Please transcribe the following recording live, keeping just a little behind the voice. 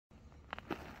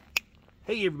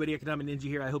Hey everybody, Economic Ninja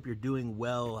here. I hope you're doing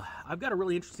well. I've got a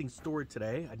really interesting story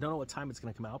today. I don't know what time it's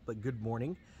going to come out, but good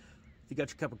morning. If you got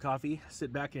your cup of coffee,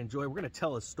 sit back and enjoy. We're going to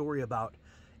tell a story about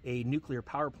a nuclear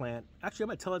power plant. Actually, I'm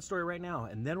going to tell that story right now,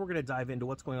 and then we're going to dive into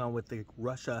what's going on with the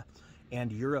Russia and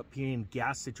European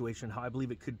gas situation, how I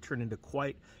believe it could turn into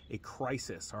quite a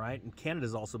crisis, all right? And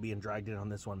Canada's also being dragged in on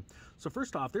this one. So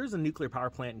first off, there's a nuclear power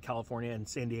plant in California in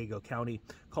San Diego County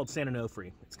called San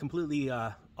Onofre. It's completely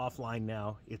offline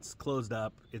now. It's closed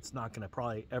up. It's not going to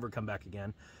probably ever come back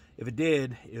again. If it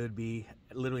did, it would be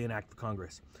literally an act of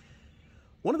Congress.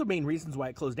 One of the main reasons why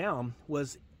it closed down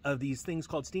was of these things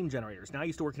called steam generators. Now, I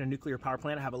used to work in a nuclear power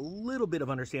plant. I have a little bit of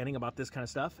understanding about this kind of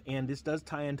stuff, and this does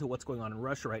tie into what's going on in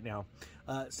Russia right now.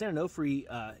 San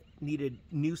Onofre needed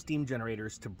new steam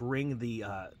generators to bring the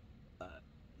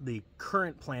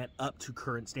current plant up to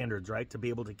current standards, right, to be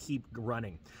able to keep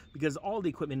running. Because all the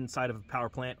equipment inside of a power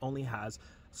plant only has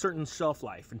certain shelf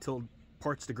life until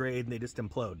parts degrade and they just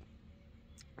implode.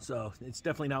 So it's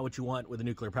definitely not what you want with a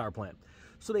nuclear power plant.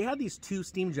 So they had these two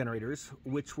steam generators,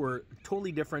 which were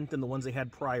totally different than the ones they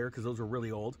had prior, because those were really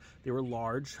old. They were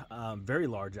large, very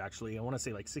large actually. I want to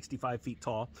say like 65 feet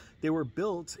tall. They were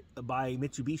built by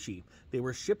Mitsubishi. They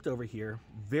were shipped over here.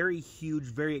 Very huge,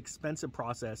 very expensive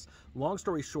process. Long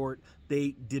story short,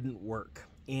 they didn't work.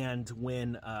 And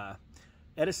when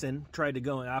Edison tried to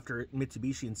go after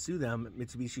Mitsubishi and sue them,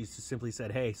 Mitsubishi simply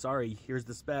said, hey, sorry, here's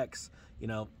the specs,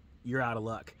 you're out of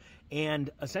luck. And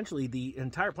essentially the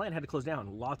entire plant had to close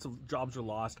down. Lots of jobs were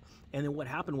lost. And then what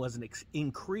happened was an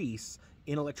increase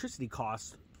in electricity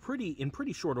costs in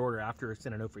pretty short order after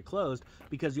San Onofre closed,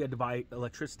 because you had to buy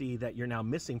electricity that you're now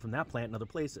missing from that plant in other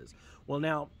places. Well,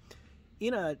 now,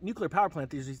 in a nuclear power plant,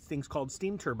 there's these things called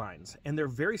steam turbines, and they're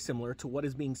very similar to what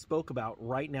is being spoke about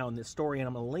right now in this story, and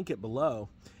I'm going to link it below.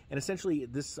 And essentially,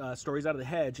 this story's out of the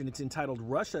hedge, and it's entitled,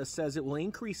 Russia Says It Will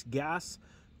Increase Gas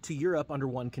to Europe under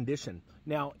one condition.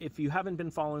 Now, if you haven't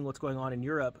been following what's going on in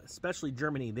Europe, especially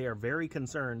Germany, they are very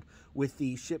concerned with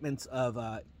the shipments of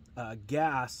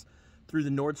gas through the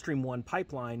Nord Stream 1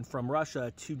 pipeline from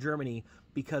Russia to Germany,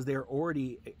 because they're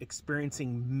already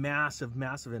experiencing massive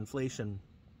inflation.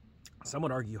 Some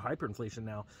would argue hyperinflation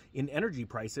now in energy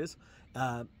prices,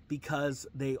 because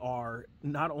they are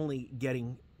not only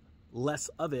getting less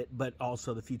of it, but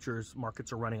also the futures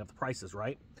markets are running up the prices,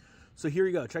 right? So here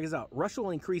you go. Check this out. Russia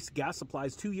will increase gas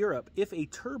supplies to Europe if a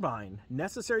turbine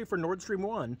necessary for Nord Stream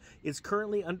 1 is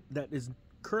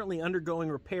currently undergoing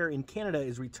repair in Canada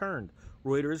is returned,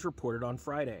 Reuters reported on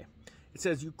Friday. It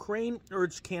says Ukraine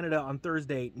urged Canada on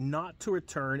Thursday not to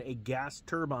return a gas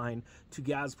turbine to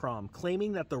Gazprom,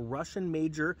 claiming that the Russian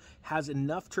major has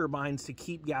enough turbines to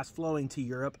keep gas flowing to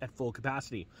Europe at full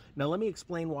capacity. Now, let me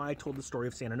explain why I told the story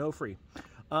of San Onofre.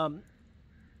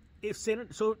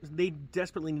 So they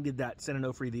desperately needed that San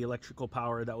Onofre, the electrical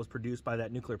power that was produced by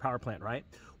that nuclear power plant, right?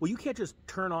 Well, you can't just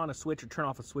turn on a switch or turn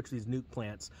off a switch of these nuke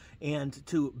plants. And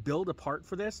to build a part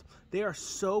for this, they are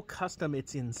so custom,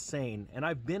 it's insane. And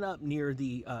I've been up near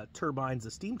the turbines,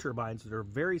 the steam turbines, that are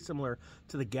very similar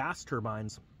to the gas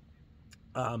turbines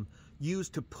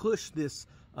used to push this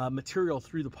material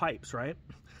through the pipes, right?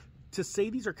 To say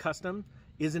these are custom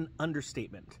is an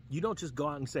understatement. You don't just go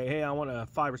out and say, hey, I want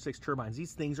 5 or 6 turbines.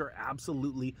 These things are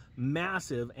absolutely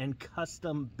massive and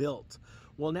custom built.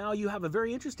 Well, now you have a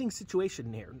very interesting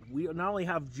situation here. We not only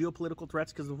have geopolitical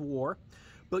threats because of war,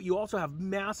 but you also have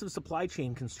massive supply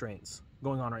chain constraints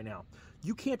going on right now.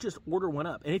 You can't just order one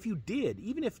up. And if you did,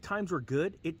 even if times were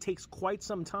good, it takes quite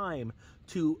some time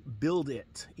to build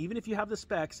it. Even if you have the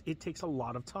specs, it takes a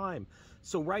lot of time.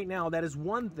 So right now, that is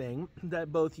one thing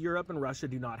that both Europe and Russia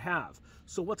do not have.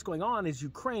 So what's going on is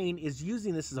Ukraine is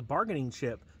using this as a bargaining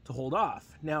chip to hold off.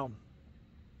 Now,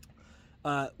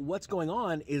 what's going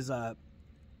on is,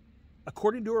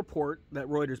 according to a report that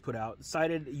Reuters put out,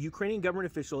 cited a Ukrainian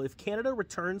government official, if Canada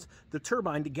returns the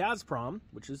turbine to Gazprom,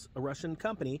 which is a Russian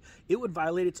company, it would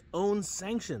violate its own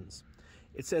sanctions.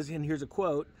 It says, and here's a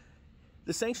quote,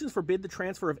 the sanctions forbid the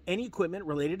transfer of any equipment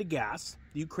related to gas,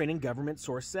 the Ukrainian government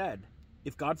source said.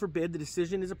 If, God forbid, the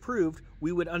decision is approved,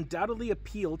 we would undoubtedly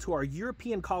appeal to our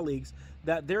European colleagues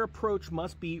that their approach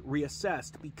must be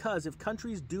reassessed, because if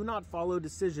countries do not follow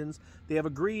decisions they have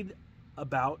agreed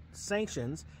about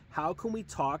sanctions, how can we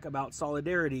talk about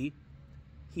solidarity?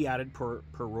 He added per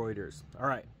Reuters. All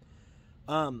right.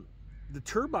 The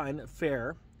turbine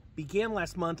affair began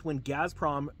last month when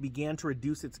Gazprom began to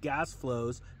reduce its gas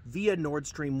flows via Nord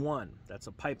Stream 1. That's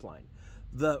a pipeline.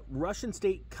 The Russian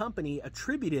state company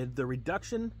attributed the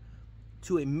reduction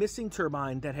to a missing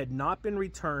turbine that had not been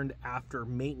returned after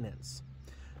maintenance.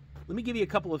 Let me give you a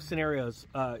couple of scenarios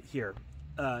here,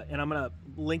 and I'm going to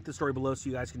link the story below so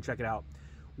you guys can check it out.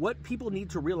 what people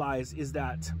need to realize is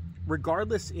that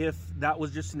regardless if that was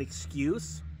just an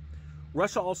excuse,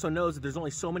 Russia also knows that there's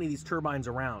only so many of these turbines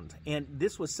around. And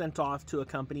this was sent off to a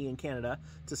company in Canada,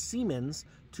 to Siemens,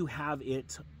 to have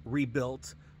it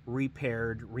rebuilt,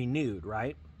 repaired, renewed,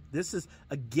 right? This is,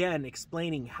 again,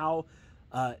 explaining how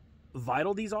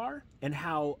vital these are and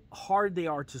how hard they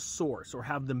are to source or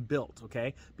have them built,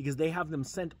 okay? Because they have them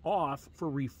sent off for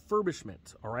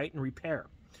refurbishment, all right, and repair.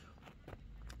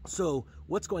 So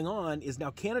what's going on is now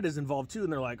Canada's involved too,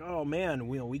 and they're like, oh man,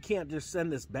 we can't just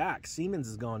send this back. Siemens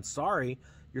is going, sorry,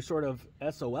 you're sort of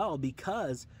SOL,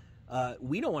 because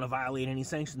we don't want to violate any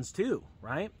sanctions too,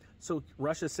 right? So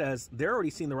Russia says they're already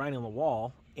seeing the writing on the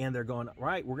wall, and they're going,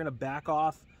 right, we're going to back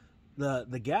off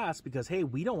the gas because, hey,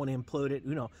 we don't want to implode it.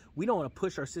 We don't want to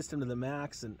push our system to the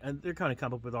max, and they're kind of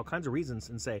come up with all kinds of reasons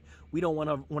and say we don't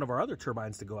want one of our other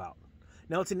turbines to go out.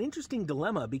 Now, it's an interesting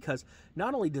dilemma because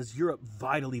not only does Europe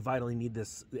vitally need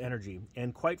this energy,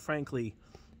 and quite frankly,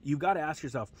 you've got to ask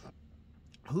yourself,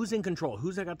 who's in control?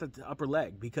 Who's got the upper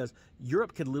leg? Because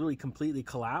Europe could literally completely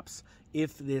collapse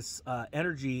if this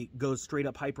energy goes straight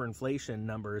up hyperinflation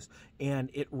numbers and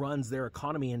it runs their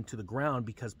economy into the ground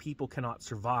because people cannot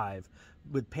survive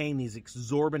with paying these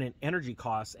exorbitant energy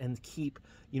costs and keep,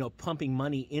 pumping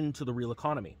money into the real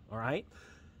economy, all right?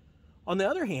 On the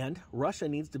other hand, Russia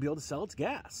needs to be able to sell its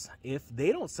gas. If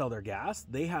they don't sell their gas,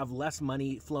 they have less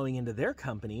money flowing into their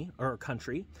company or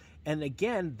country, and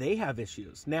again, they have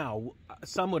issues. Now,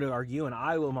 some would argue, and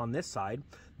I am on this side,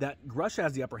 that Russia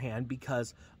has the upper hand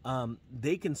because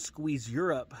they can squeeze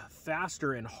Europe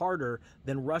faster and harder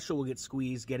than Russia will get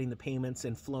squeezed getting the payments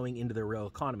and flowing into their real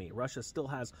economy. Russia still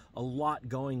has a lot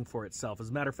going for itself. As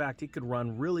a matter of fact, it could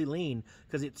run really lean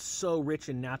because it's so rich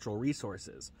in natural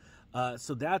resources.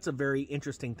 So that's a very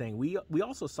interesting thing. We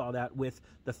also saw that with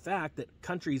the fact that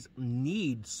countries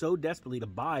need so desperately to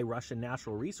buy Russian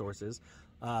natural resources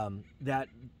that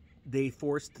they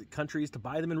forced countries to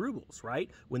buy them in rubles, right?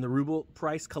 When the ruble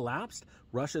price collapsed,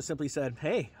 Russia simply said,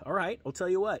 hey, all right, I'll tell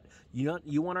you what,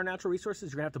 you want our natural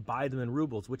resources, you're going to have to buy them in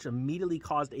rubles, which immediately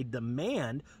caused a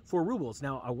demand for rubles.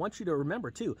 Now, I want you to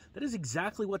remember, too, that is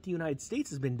exactly what the United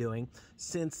States has been doing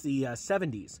since the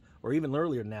 70s, or even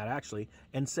earlier than that, actually,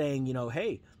 and saying,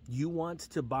 hey, you want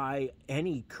to buy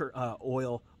any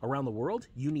oil around the world,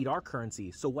 you need our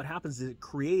currency. So what happens is it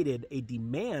created a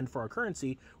demand for our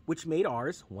currency, which made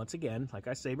ours, once again, like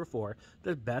I say before,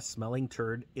 the best smelling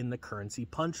turd in the currency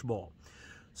punch bowl.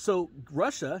 So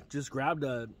Russia just grabbed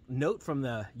a note from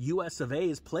the US of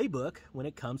A's playbook when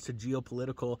it comes to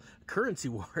geopolitical currency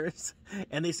wars,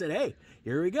 and they said, hey,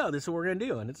 here we go, this is what we're going to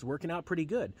do, and it's working out pretty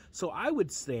good. So I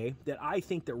would say that I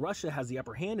think that Russia has the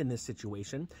upper hand in this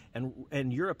situation,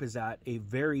 and Europe is at a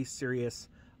very serious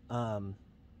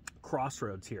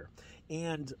crossroads here.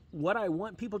 And what I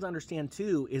want people to understand,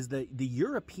 too, is that the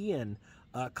European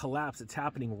collapse that's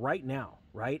happening right now,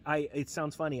 right? It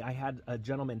sounds funny. I had a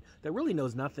gentleman that really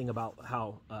knows nothing about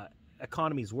how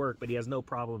economies work, but he has no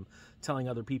problem telling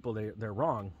other people they're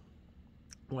wrong.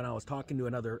 When I was talking to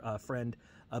another friend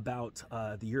about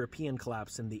the European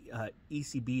collapse and the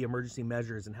ECB emergency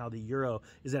measures and how the euro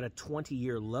is at a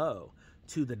 20-year low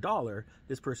to the dollar,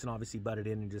 this person obviously butted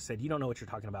in and just said, you don't know what you're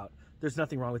talking about. There's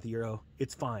nothing wrong with the euro.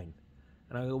 It's fine.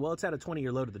 And I go, well, it's at a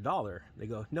 20-year low to the dollar. They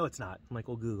go, no, it's not. I'm like,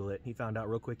 well, Google it. And he found out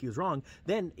real quick he was wrong.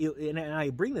 Then, and I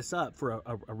bring this up for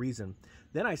a reason.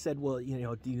 Then I said, well, the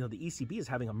ECB is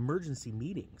having emergency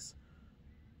meetings.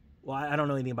 Well, I don't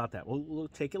know anything about that. Well, we'll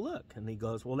take a look. And he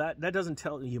goes, well, that doesn't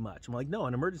tell you much. I'm like, no,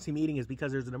 an emergency meeting is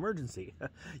because there's an emergency.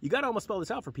 You got to almost spell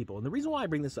this out for people. And the reason why I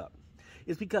bring this up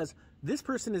is because this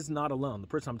person is not alone, the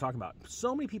person I'm talking about.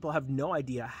 So many people have no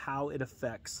idea how it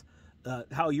affects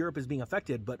how Europe is being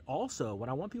affected, but also what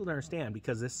I want people to understand,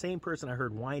 because this same person I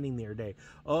heard whining the other day,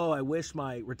 oh, I wish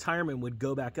my retirement would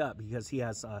go back up, because he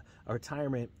has a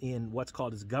retirement in what's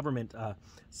called his government,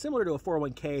 similar to a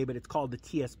 401k, but it's called the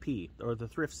TSP, or the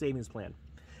Thrift Savings Plan.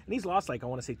 And he's lost, like, I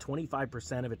want to say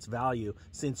 25% of its value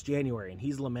since January, and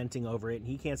he's lamenting over it, and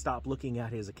he can't stop looking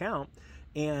at his account.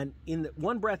 And in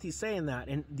one breath he's saying that,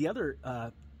 and the other,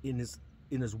 in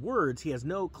his words, he has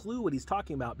no clue what he's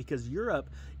talking about, because Europe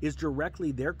is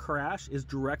directly, their crash is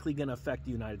directly going to affect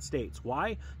the United States.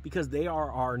 Why? Because they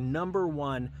are our number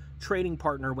one trading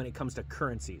partner when it comes to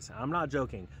currencies. I'm not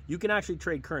joking. You can actually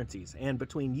trade currencies. And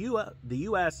between the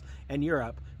U.S. and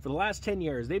Europe, for the last 10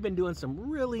 years, they've been doing some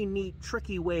really neat,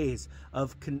 tricky ways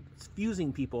of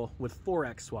confusing people with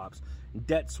Forex swaps,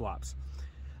 debt swaps.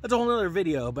 That's a whole other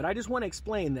video, but I just want to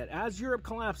explain that as Europe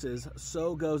collapses,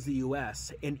 so goes the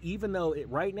U.S. And even though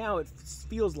right now it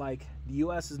feels like the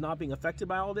U.S. is not being affected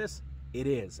by all this, it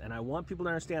is. And I want people to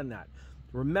understand that.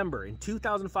 Remember, in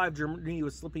 2005, Germany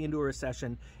was slipping into a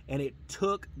recession, and it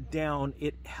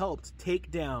helped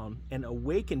take down and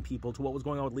awaken people to what was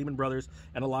going on with Lehman Brothers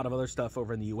and a lot of other stuff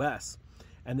over in the U.S.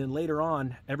 And then later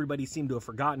on, everybody seemed to have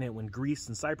forgotten it when Greece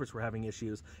and Cyprus were having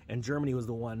issues, and Germany was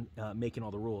the one making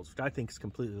all the rules, which I think is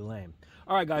completely lame.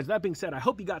 All right, guys, that being said, I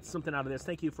hope you got something out of this.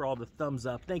 Thank you for all the thumbs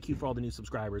up. Thank you for all the new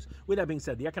subscribers. With that being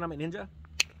said, the Economic Ninja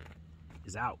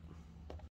is out.